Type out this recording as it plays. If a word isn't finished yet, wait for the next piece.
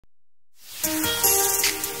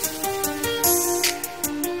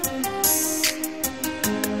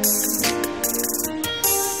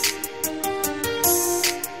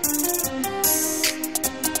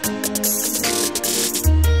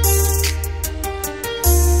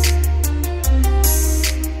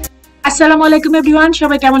আসসালামু আলাইকুম এভরিওয়ান,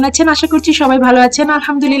 সবাই কেমন আছেন? আশা করছি সবাই ভালো আছেন।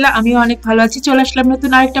 আলহামদুলিল্লাহ আমিও অনেক ভালো আছি। চলে আসলাম নতুন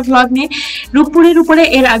আরেকটা ব্লগ নিয়ে। রূপপুরের উপরে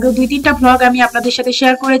এর আগে 2-3টা ব্লগ আমি আপনাদের সাথে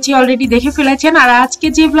শেয়ার করেছি, অলরেডি দেখে ফেলেছেন। আর আজকে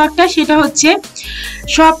যে ব্লগটা সেটা হচ্ছে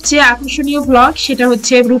সবচেয়ে আকর্ষণীয় ব্লগ, সেটা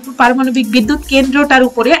হচ্ছে রূপপুর পারমাণবিক বিদ্যুৎ কেন্দ্রটার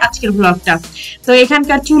উপরে আজকের ব্লগটা। তো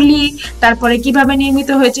এখানকার চুল্লি, তারপরে কিভাবে নির্মিত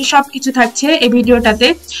হয়েছে সবকিছু থাকছে এই ভিডিওটাতে।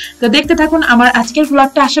 তো দেখতে থাকুন আমার আজকের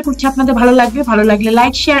ব্লগটা। আশা করছি আপনাদের ভালো লাগবে। ভালো লাগলে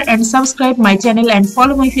like, share and subscribe my channel and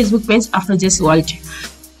follow my Facebook page আফরোজাস world.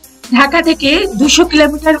 Dhaka থেকে 200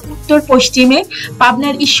 কিলোমিটার উত্তর পশ্চিমে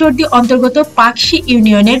পাবনার ঈশ্বরদী অন্তর্গত পাকশী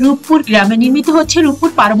ইউনিয়নের রূপপুর গ্রামে নির্মিত হচ্ছে রূপপুর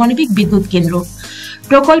পারমাণবিক বিদ্যুৎ কেন্দ্র।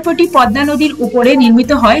 প্রকল্পটি পদ্মা নদীর উপরে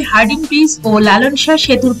নির্মিত হয় হার্ডিং ব্রিজ ও লালনশাহ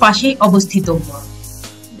সেতুর পাশেই অবস্থিত।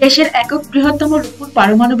 দেশের একক বৃহত্তম রূপপুর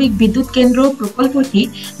পারমাণবিক বিদ্যুৎ কেন্দ্র প্রকল্পটি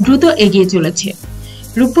দ্রুত এগিয়ে চলেছে।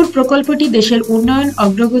 রূপপুর প্রকল্পটি দেশের উন্নয়ন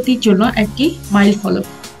অগ্রগতির জন্য একটি মাইলফলক।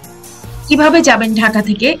 কিভাবে যাবেন ঢাকা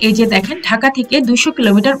থেকে? এই যে দেখেন, ঢাকা থেকে 200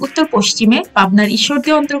 কিলোমিটার উত্তর পশ্চিমে পাবনার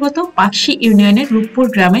ঈশ্বরদী অন্তর্গত পাকশী ইউনিয়নের রূপপুর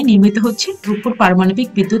গ্রামে নির্মিত হচ্ছে রূপপুর পারমাণবিক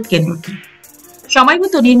বিদ্যুৎ কেন্দ্রটি।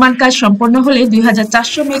 সময়মতো নির্মাণ কাজ সম্পন্ন হলে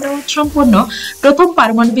 2400 মেগাওয়াট সম্পন্ন প্রথম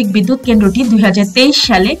পারমাণবিক বিদ্যুৎ কেন্দ্রটি 2023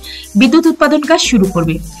 সালে বিদ্যুৎ উৎপাদন কাজ শুরু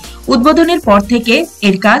করবে। উদ্বোধনের পর থেকে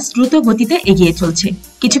এর কাজ দ্রুত গতিতে এগিয়ে চলছে।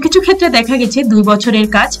 কিছু কিছু ক্ষেত্রে দেখা গেছে 2 বছরের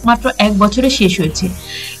কাজ মাত্র 1 বছরে শেষ হয়েছে।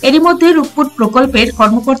 এরই মধ্যে রূপপুর প্রকল্পের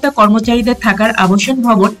কর্মকর্তা কর্মচারীদের থাকার আবাসন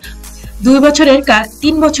ভবন 2 বছরের কাজ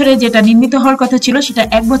 3 বছরে যেটা নির্মিত হওয়ার কথা ছিল সেটা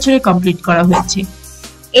 1 বছরে কমপ্লিট করা হয়েছে।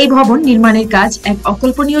 এই ভবন নির্মাণের কাজ এক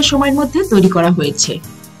অকল্পনীয় সময়ের মধ্যে তৈরি করা হয়েছে।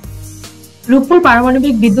 রূপপুর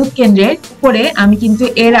পারমাণবিক বিদ্যুৎ কেন্দ্রের উপরে আমি কিন্তু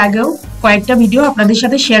এর আগেও কয়েকটা ভিডিও আপনাদের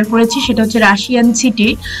সাথে শেয়ার করেছি। সেটা হচ্ছে রাশিয়ান সিটি,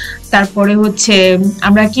 তারপরে হচ্ছে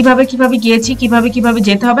আমরা কিভাবে গিয়েছি, কিভাবে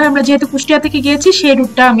যেতে হবে। আমরা যেহেতু কুষ্টিয়া থেকে গিয়েছি সেই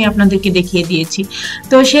রুটটা আমি আপনাদেরকে দেখিয়ে দিয়েছি।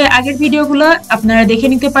 তো সেই আগের ভিডিওগুলো আপনারা দেখে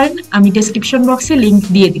নিতে পারেন, আমি ডেসক্রিপশন বক্সে লিংক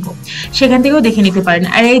দিয়ে দিব, সেখান থেকেও দেখে নিতে পারেন।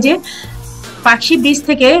 আর এই যে পাকশী ব্রিজ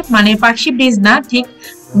থেকে, মানে পাকশী ব্রিজ না, ঠিক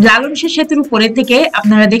লালনশাহ সেতুর উপরে থেকে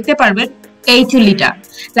আপনারা দেখতে পারবেন এই চুল্লিটা।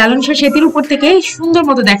 লালনশাহ সেতুর উপর থেকে সুন্দর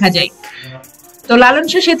মতো দেখা যায়। তো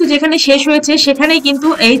লালনশাহ সেতু যেখানে শেষ হয়েছে সেখানেই কিন্তু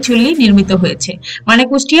এই চুল্লি নির্মিত হয়েছে, মানে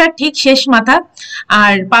কুষ্টিয়ার ঠিক শেষ মাথা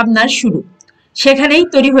আর পাবনার শুরু, সেখানেই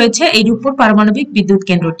তৈরি হয়েছে এই রূপপুর পারমাণবিক বিদ্যুৎ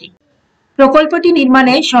কেন্দ্রটি। প্রকল্পটি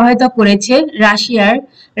নির্মাণে সহায়তা করেছে রাশিয়ার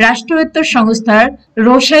রাষ্ট্রায়ত্ত সংস্থার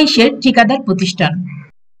রোসাইসের ঠিকাদার প্রতিষ্ঠান।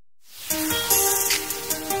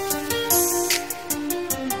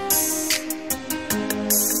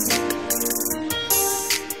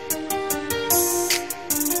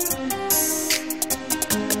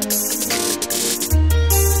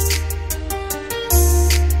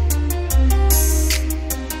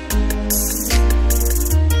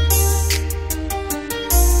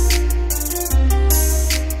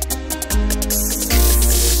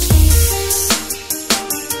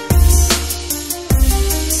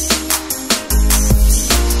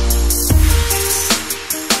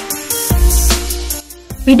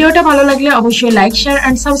 ভিডিওটা ভালো লাগলে অবশ্যই like, share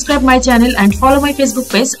and subscribe my channel and follow my Facebook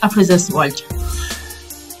page আফরোজাস world.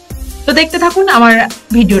 তো দেখতে থাকুন আমার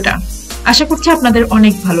ভিডিওটা, আশা করছি আপনাদের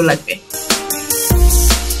অনেক ভালো লাগবে।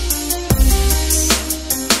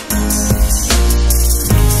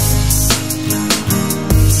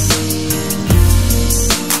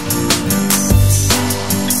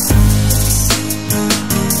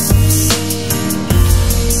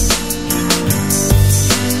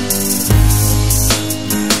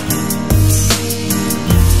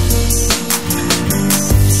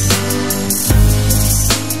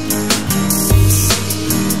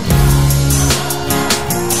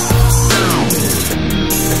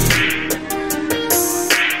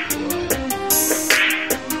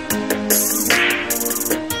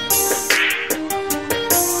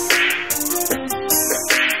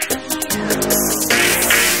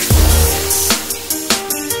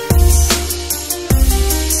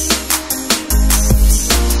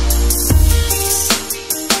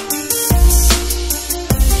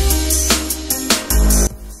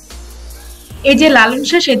 এই যে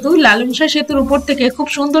লালনশাহ সেতু, লালনশাহ সেতুর উপর থেকে খুব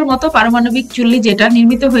সুন্দর মতো পারমাণবিক চুল্লি যেটা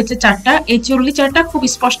নির্মিত হয়েছে 4টা, এই চুল্লি 4টা খুব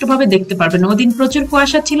স্পষ্টভাবে দেখতে পারবেন। ওদিন প্রচুর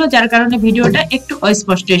কুয়াশা ছিল, যার কারণে ভিডিওটা একটু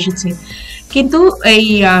অস্পষ্ট এসেছে, কিন্তু এই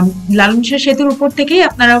লালনশাহ সেতুর উপর থেকেই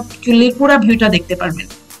আপনারা চুল্লির পুরো ভিউটা দেখতে পারবেন।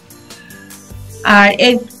 আর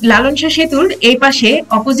এই লালনশাহ সেতুর এই পাশে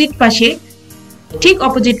ঠিক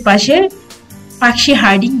অপোজিট পাশে পাকশী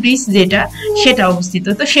হার্ডিং ব্রিজ যেটা, সেটা অবস্থিত।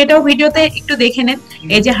 তো সেটাও ভিডিওতে একটু দেখে নেন।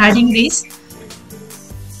 এই যে হার্ডিং ব্রিজ,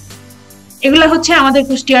 এগুলা হচ্ছে আমাদের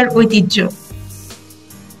কুষ্টিয়ার ঐতিহ্য।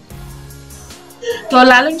 তো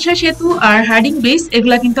লালনশাহ সেতু আর হার্ডিং ব্রিজ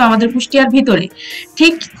এগুলা কিন্তু আমাদের কুষ্টিয়ার ভিতরে।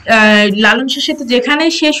 ঠিক লালনশাহ সেতু যেখানে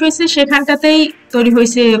শেষ হয়েছে সেখানটাতেই তৈরি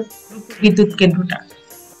হয়েছে বিদ্যুৎ কেন্দ্রটা।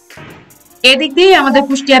 এদিক দিয়ে আমাদের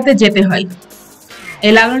কুষ্টিয়াতে যেতে হয়,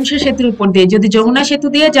 এই লালন শাহ সেতুর উপর দিয়ে। যদি যমুনা সেতু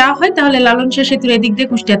দিয়ে যাওয়া হয় তাহলে লালন শাহ সেতুর এদিক দিয়ে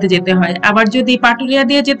কুষ্টিয়াতে যেতে হয়, আবার যদি পাটুলিয়া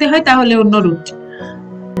দিয়ে যেতে হয় তাহলে অন্য রুট।